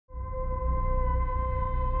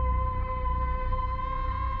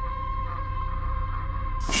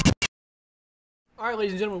Alright,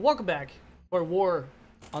 ladies and gentlemen, welcome back to our War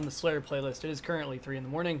on the Slayer playlist. It is currently 3 in the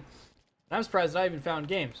morning, and I'm surprised that I even found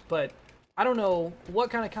games, but I don't know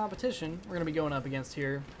what kind of competition we're going to be going up against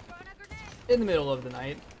here in the middle of the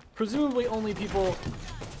night. Presumably only people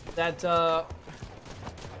that are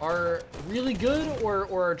really good or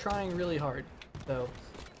are trying really hard. So,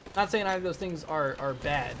 not saying either of those things are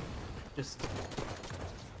bad, just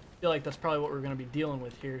feel like that's probably what we're going to be dealing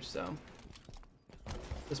with here, so...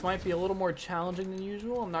 This might be a little more challenging than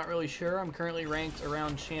usual. I'm not really sure. I'm currently ranked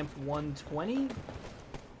around champ 120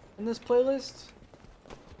 in this playlist.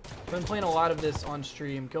 I've been playing a lot of this on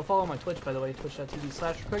stream. Go follow my Twitch, by the way,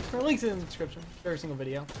 twitch.tv/requicks. For links in the description for every single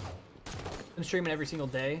video. I'm streaming every single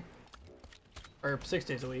day, or 6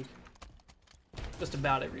 days a week. Just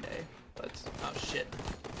about every day, but oh shit.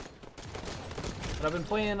 But I've been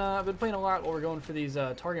playing a lot while we're going for these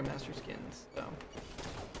Target Master skins. So.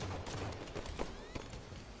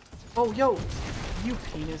 Oh, yo, you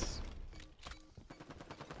penis.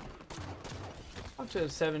 Up to a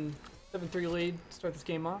 7-3 lead. Start this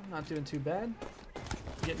game off. Not doing too bad.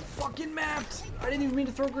 Getting fucking mapped. I didn't even mean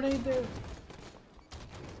to throw a grenade there.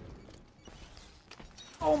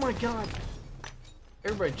 Oh my god.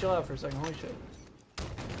 Everybody chill out for a second. Holy shit.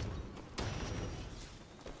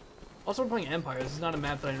 Also, we're playing Empire. This is not a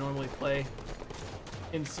map that I normally play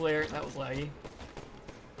in Slayer. That was laggy.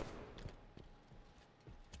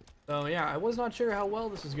 So yeah, I was not sure how well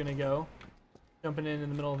this was gonna go, jumping in the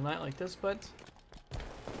middle of the night like this, but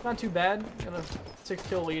not too bad. Got a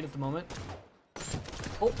 6-kill lead at the moment.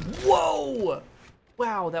 Oh, whoa!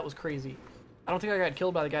 Wow, that was crazy. I don't think I got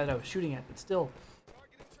killed by the guy that I was shooting at, but still.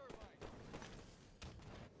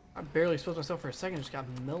 I barely exposed myself for a second, just got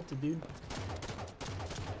melted, dude.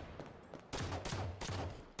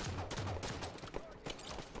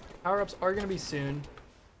 Power-ups are gonna be soon.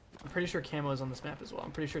 I'm pretty sure camo is on this map as well.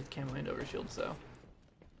 I'm pretty sure it's camo and overshield, so.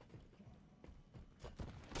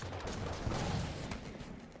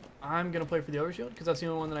 I'm gonna play for the overshield because that's the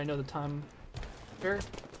only one that I know the time for.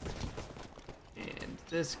 And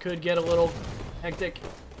this could get a little hectic.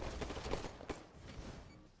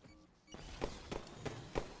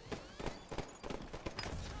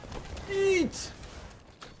 Eat!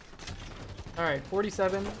 Alright,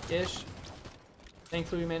 47-ish.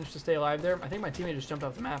 Thankfully, we managed to stay alive there. I think my teammate just jumped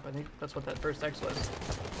off the map. I think that's what that first X was.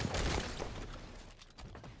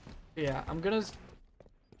 Yeah, I'm gonna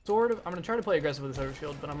try to play aggressive with this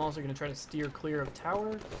overshield, but I'm also gonna try to steer clear of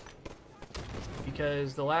tower.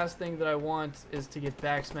 Because the last thing that I want is to get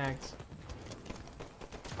backsmacked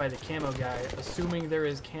by the camo guy, assuming there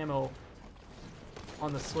is camo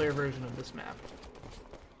on the Slayer version of this map.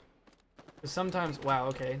 Because sometimes, wow,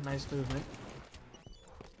 okay, nice movement.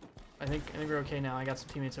 I think we're okay now. I got some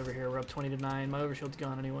teammates over here. We're up 20-9. My overshield's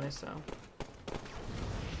gone anyway, so.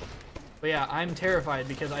 But yeah, I'm terrified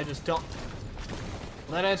because I just don't.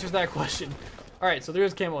 Well, that answers that question. All right, so there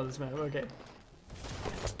is camo on this map. Okay.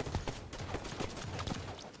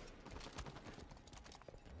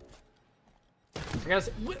 I gotta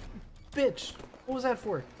say, what? Bitch, what was that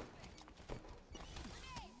for?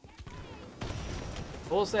 I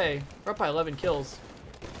will say, we're up by 11 kills,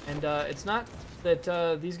 and it's not that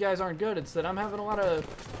these guys aren't good. It's that I'm having a lot of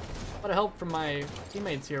help from my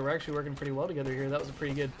teammates here. We're actually working pretty well together here. That was a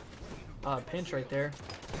pretty good pinch right there.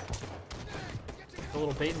 A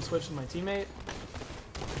little bait and switch with my teammate.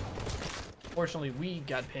 Fortunately, we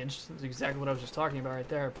got pinched. That's exactly what I was just talking about right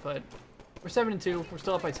there. But we're 7-2. We're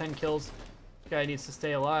still up by 10 kills. This guy needs to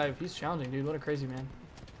stay alive. He's challenging, dude. What a crazy man.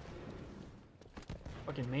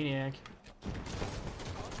 Fucking maniac.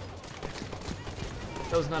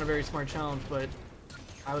 That was not a very smart challenge, but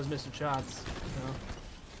I was missing shots, so.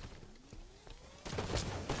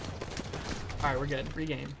 Alright, we're good.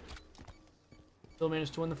 Regain. Still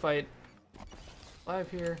managed to win the fight.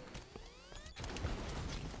 Live here. I'm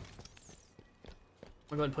going to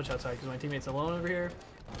go ahead and push outside because my teammate's alone over here.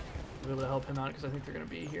 I'll be able to help him out because I think they're going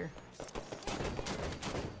to be here.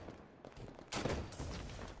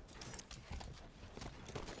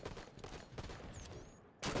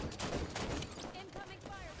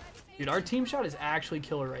 Dude, our team shot is actually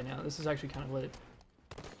killer right now. This is actually kind of lit.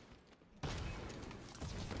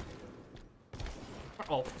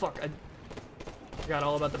 Oh, fuck. I forgot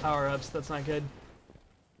all about the power-ups. That's not good.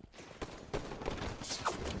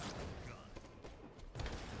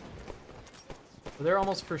 So they're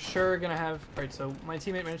almost for sure going to have... Alright, so my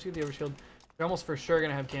teammate managed to get the overshield. They're almost for sure going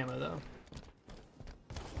to have camo, though.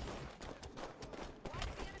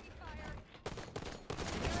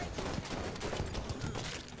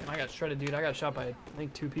 I got shredded, dude. I got shot by, I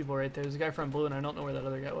think, 2 people right there. There's a guy from blue, and I don't know where that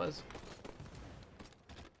other guy was.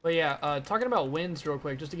 But yeah, talking about wins real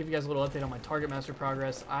quick, just to give you guys a little update on my Target Master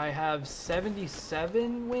progress. I have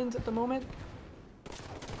 77 wins at the moment.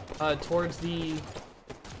 Towards the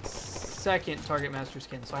second Target Master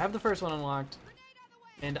skin. So I have the first one unlocked.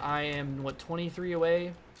 And I am, what, 23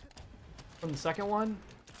 away from the second one?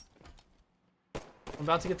 I'm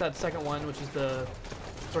about to get that second one, which is the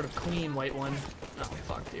sort of clean white one. Oh,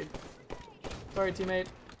 fuck, dude. Sorry, teammate.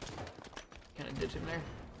 Kind of ditch him there.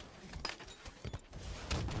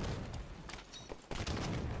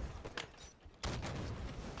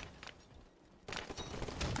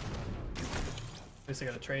 At least I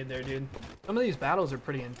got a trade there, dude. Some of these battles are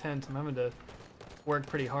pretty intense. I'm having to work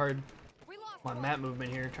pretty hard on map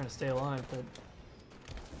movement here, trying to stay alive, but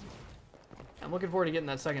I'm looking forward to getting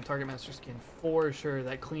that second Target Master skin for sure.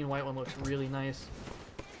 That clean white one looks really nice.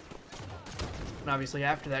 And obviously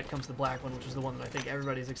after that comes the black one, which is the one that I think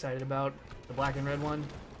everybody's excited about. The black and red one,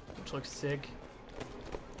 which looks sick.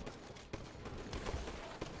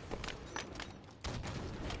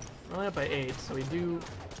 We're only up by 8, so we do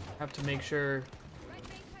have to make sure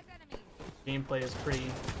gameplay is pretty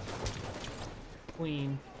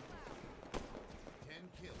clean.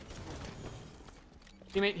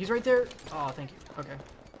 Teammate, he's right there. Oh, thank you. Okay.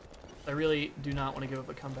 I really do not want to give up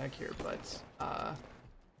a comeback here, but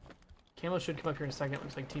Camo should come up here in a second.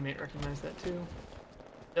 Looks like teammate recognized that too.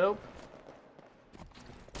 Dope.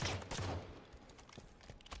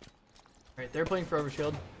 Alright, they're playing for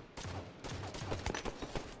Overshield.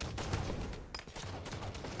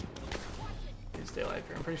 Stay alive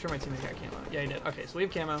here. I'm pretty sure my teammate got camo. Yeah, he did. Okay, so we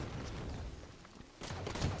have camo.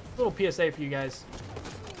 Little PSA for you guys.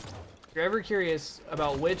 If you're ever curious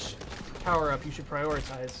about which power-up you should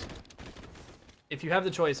prioritize, if you have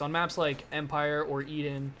the choice on maps like Empire or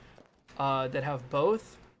Eden that have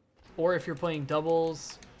both, or if you're playing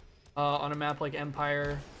doubles on a map like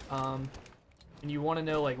Empire, and you want to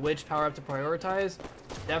know like which power-up to prioritize,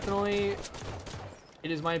 definitely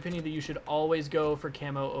it is my opinion that you should always go for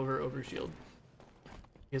camo over Overshield.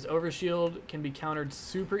 Because Overshield can be countered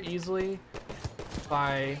super easily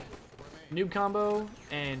by noob combo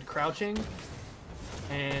and crouching,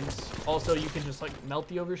 and also you can just like melt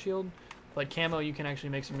the Overshield. But camo, you can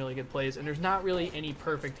actually make some really good plays, and there's not really any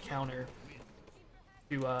perfect counter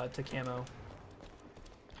to camo.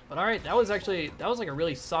 But all right, that was like a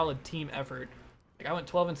really solid team effort. Like I went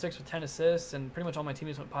 12 and 6 with 10 assists, and pretty much all my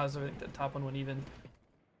teammates went positive. I think the top one went even.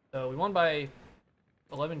 So we won by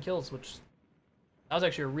 11 kills, which that was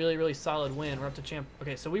actually a really, really solid win. We're up to champ.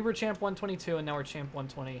 Okay, so we were champ 122, and now we're champ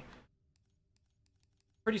 120.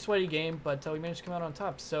 Pretty sweaty game, but we managed to come out on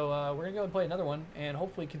top. So we're gonna go and play another one, and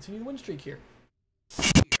hopefully continue the win streak here.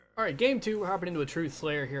 All right, game 2. We're hopping into a Truth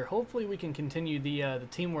Slayer here. Hopefully we can continue the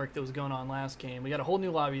teamwork that was going on last game. We got a whole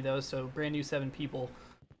new lobby though, so brand new 7 people.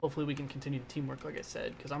 Hopefully we can continue the teamwork, like I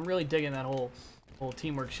said, because I'm really digging that whole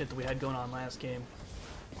teamwork shit that we had going on last game.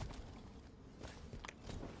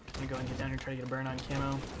 I'm gonna go and get down here and try to get a burn on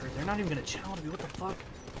camo. Or they're not even gonna challenge me. What the fuck?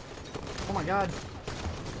 Oh my god.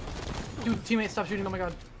 Dude, teammate, stop shooting. Oh my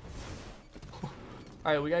god.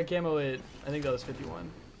 Alright, we got camo at, I think that was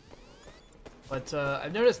 51. But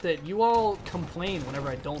I've noticed that you all complain whenever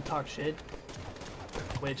I don't talk shit.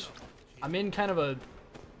 Which, I'm in kind of a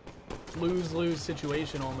lose-lose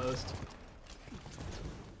situation almost.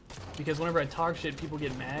 Because whenever I talk shit, people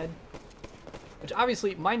get mad. Which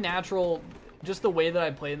obviously, my natural, just the way that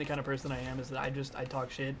I play and the kind of person I am is that I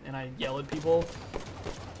talk shit and I yell at people.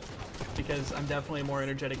 Because I'm definitely a more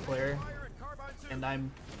energetic player. And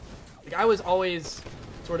I was always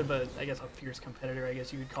sort of a, I guess, a fierce competitor, I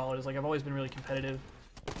guess you could call it. It's like I've always been really competitive.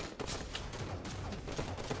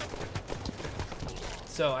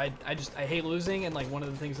 So I hate losing, and like one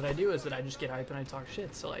of the things that I do is that I just get hype and I talk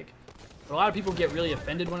shit. So like a lot of people get really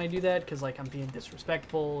offended when I do that because like I'm being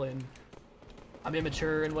disrespectful and I'm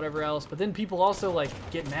immature and whatever else. But then people also like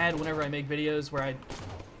get mad whenever I make videos where I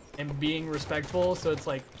am being respectful. So it's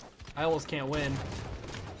like I almost can't win.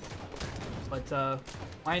 But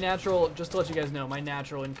my natural, just to let you guys know, my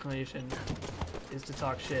natural inclination is to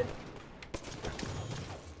talk shit.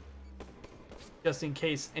 Just in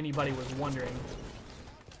case anybody was wondering.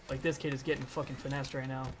 Like, this kid is getting fucking finessed right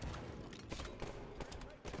now.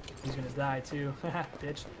 He's gonna die too. Haha,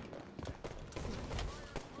 bitch.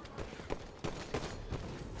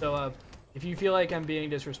 So, if you feel like I'm being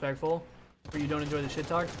disrespectful, or you don't enjoy the shit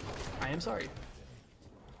talk, I am sorry.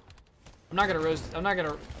 I'm not gonna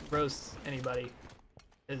roast anybody,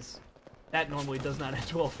 because that normally does not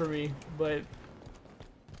end well for me, but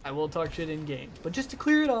I will talk shit in game. But just to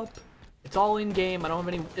clear it up, it's all in game. I don't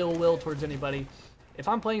have any ill will towards anybody. If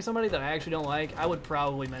I'm playing somebody that I actually don't like, I would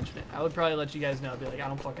probably mention it. I would probably let you guys know. I'd be like, I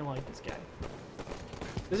don't fucking like this guy.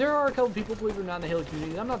 Because there are a couple people, believe it or not, in the Halo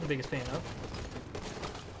community that I'm not the biggest fan of.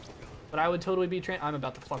 But I would totally be I'm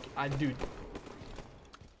about to fuck dude.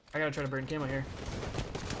 I gotta try to burn camo here.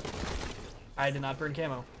 I did not burn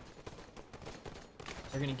camo.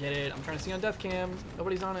 They're gonna get it. I'm trying to see on death cam.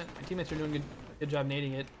 Nobody's on it. My teammates are doing a good job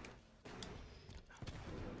nading it.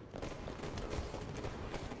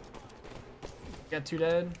 Got 2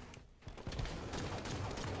 dead.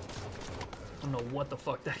 I don't know what the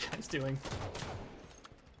fuck that guy's doing.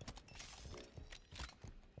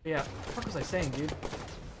 But yeah, what the fuck was I saying, dude?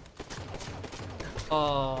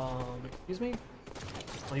 Excuse me?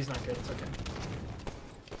 Well, he's not good. It's okay.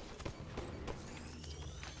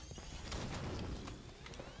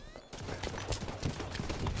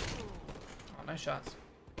 Oh, nice shots.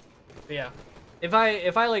 But yeah. If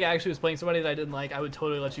I like actually was playing somebody that I didn't like, I would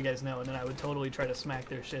totally let you guys know, and then I would totally try to smack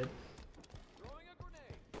their shit.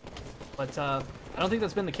 But I don't think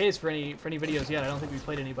that's been the case for any videos yet. I don't think we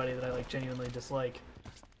played anybody that I like genuinely dislike.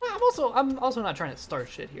 I'm also not trying to start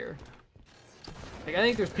shit here. Like, I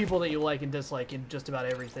think there's people that you like and dislike in just about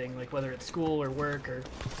everything, like whether it's school or work or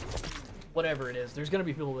whatever it is. There's gonna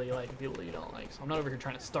be people that you like and people that you don't like. So I'm not over here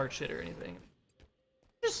trying to start shit or anything.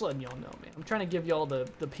 Just letting y'all know, man. I'm trying to give y'all the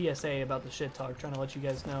PSA about the shit talk, trying to let you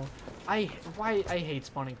guys know. I hate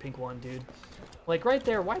spawning pink 1, dude. Like right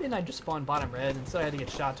there, why didn't I just spawn bottom red instead I had to get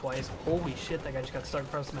shot twice? Holy shit, that guy just got stuck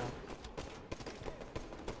across the map.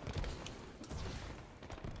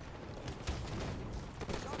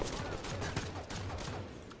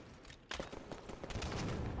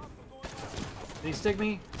 Did he stick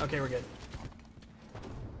me? Okay, we're good.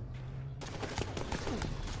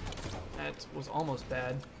 That was almost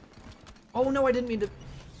bad. Oh no, I didn't mean to.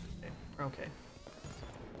 Okay, we're okay. You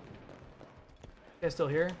guys still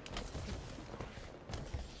here?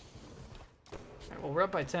 Alright, well, we're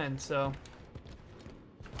up by 10, so.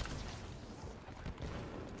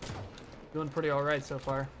 Doing pretty alright so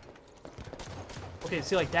far. Okay,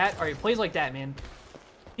 see, like that? Alright, plays like that, man.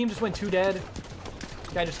 Team just went 2 dead.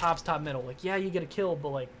 Guy just hops top middle. Like, yeah, you get a kill, but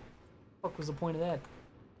like, what was the point of that?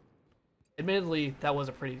 Admittedly, that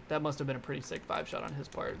must have been a pretty sick 5-shot on his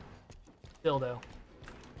part. Still though,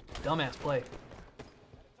 dumbass play.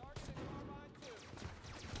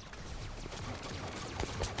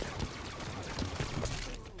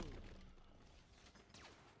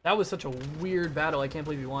 That was such a weird battle. I can't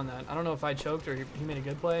believe he won that. I don't know if I choked or he made a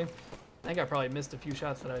good play. I think I probably missed a few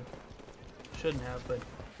shots that I shouldn't have, but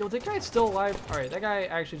yo, that guy's still alive. Alright, that guy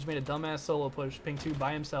actually just made a dumbass solo push, ping 2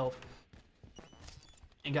 by himself,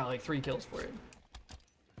 and got like 3 kills for it.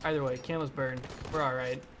 Either way, camo's burned. We're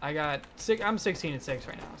alright. I'm 16 and 6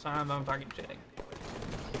 right now, so I'm fucking shitting.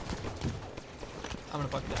 I'm gonna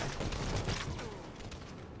fucking die.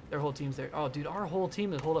 Their whole team's there. Oh, dude, our whole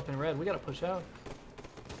team is holed up in red. We gotta push out.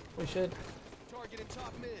 Holy shit. Target in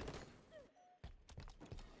top mid.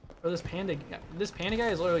 Oh, this panda guy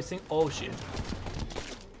is literally saying, oh shit.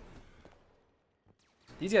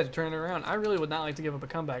 These guys are turning it around. I really would not like to give up a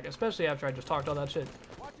comeback, especially after I just talked all that shit.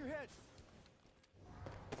 Watch your head.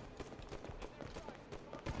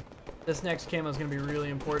 This next camo is gonna be really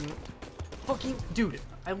important. Fucking dude,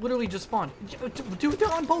 I literally just spawned. Dude,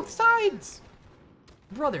 they're on both sides!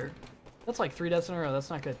 Brother, that's like 3 deaths in a row. That's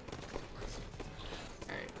not good.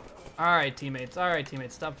 Alright, teammates. Alright,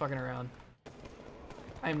 teammates. Stop fucking around.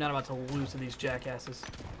 I am not about to lose to these jackasses.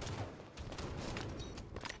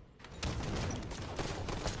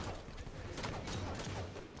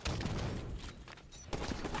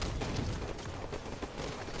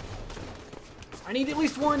 I need at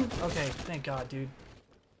least 1. Okay, thank God, dude.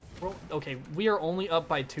 Okay, we are only up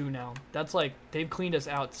by 2 now. That's like, they've cleaned us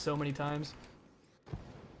out so many times.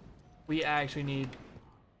 We actually need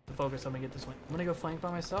to focus on and get this win. I'm gonna go flank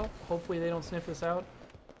by myself. Hopefully they don't sniff this out.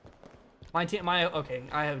 My team, okay,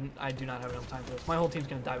 I do not have enough time for this. My whole team's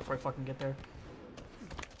gonna die before I fucking get there.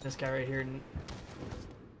 This guy right here,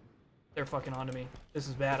 they're fucking onto me. This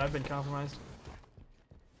is bad. I've been compromised.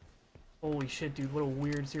 Holy shit, dude. What a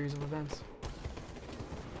weird series of events.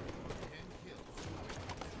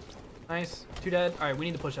 Nice. 2 dead. Alright, we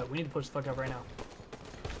need to push up. We need to push the fuck up right now.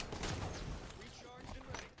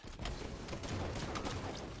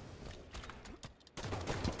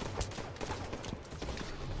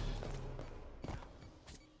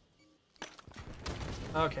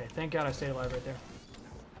 Okay, thank God I stayed alive right there.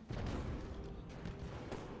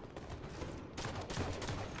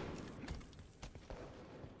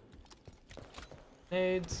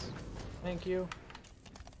 Nades. Thank you.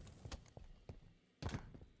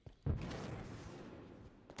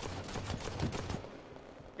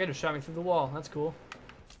 Guy just shot me through the wall. That's cool.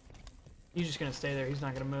 He's just gonna stay there. He's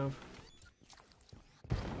not gonna move.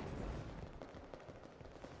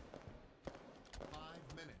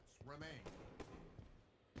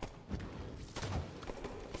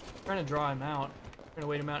 Trying to draw him out. Trying to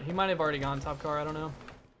wait him out. He might have already gone top car. I don't know.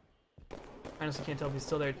 I honestly can't tell if he's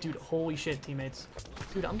still there. Dude, holy shit, teammates.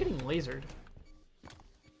 Dude, I'm getting lasered.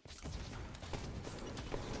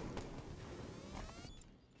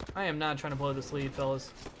 I am not trying to blow this lead, fellas.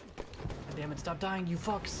 God damn it, stop dying, you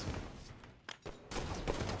fucks.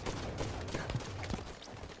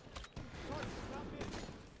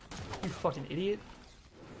 You fucking idiot.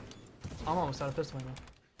 I'm almost out of pistol ammo.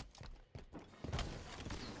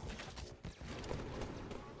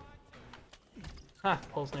 Ha,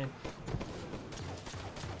 pulse nade.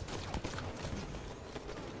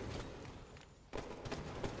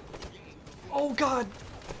 Oh god!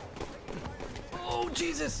 Oh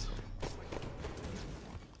Jesus!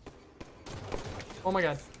 Oh my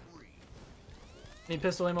god. Need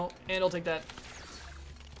pistol ammo, and I'll take that.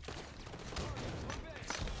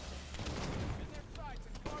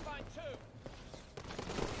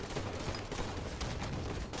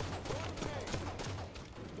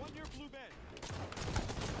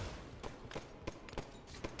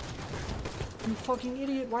 You fucking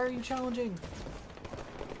idiot, why are you challenging?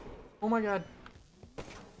 Oh my god.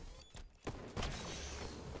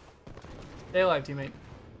 Stay alive, teammate.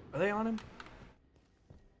 Are they on him?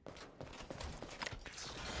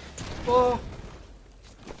 Oh!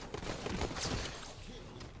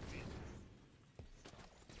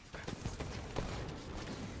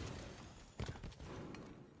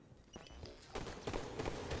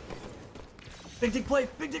 Big dig play!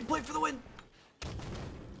 Big dig play for the win!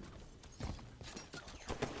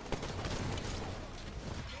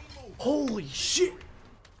 Holy shit!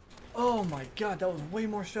 Oh my god, that was way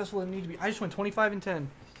more stressful than it needed to be. I just went 25 and 10.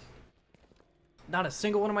 Not a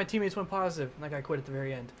single one of my teammates went positive, and that guy quit at the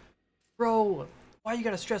very end. Bro, why you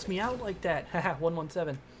gotta stress me out like that? Haha,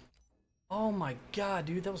 117. Oh my god,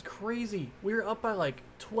 dude, that was crazy. We were up by like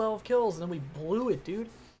 12 kills, and then we blew it, dude.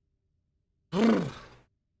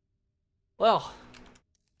 Well,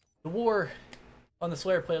 the war on the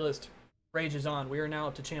Slayer playlist rages on. We are now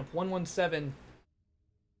up to champ 117.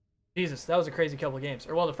 Jesus, that was a crazy couple of games.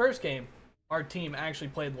 Or well, the first game, our team actually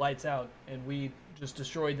played lights out, and we just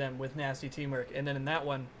destroyed them with nasty teamwork. And then in that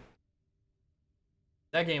one,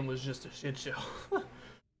 that game was just a shit show.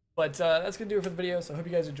 But that's gonna do it for the video. So I hope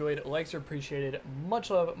you guys enjoyed. Likes are appreciated. Much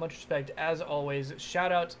love, much respect, as always.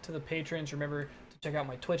 Shout out to the patrons. Remember to check out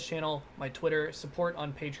my Twitch channel, my Twitter, support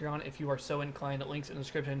on Patreon if you are so inclined. Links in the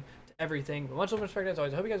description to everything. But much love, respect, as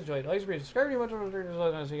always. I hope you guys enjoyed. Likes, appreciated. Subscribe. Much love, respect, as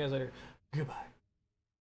always. I'll see you guys later. Goodbye.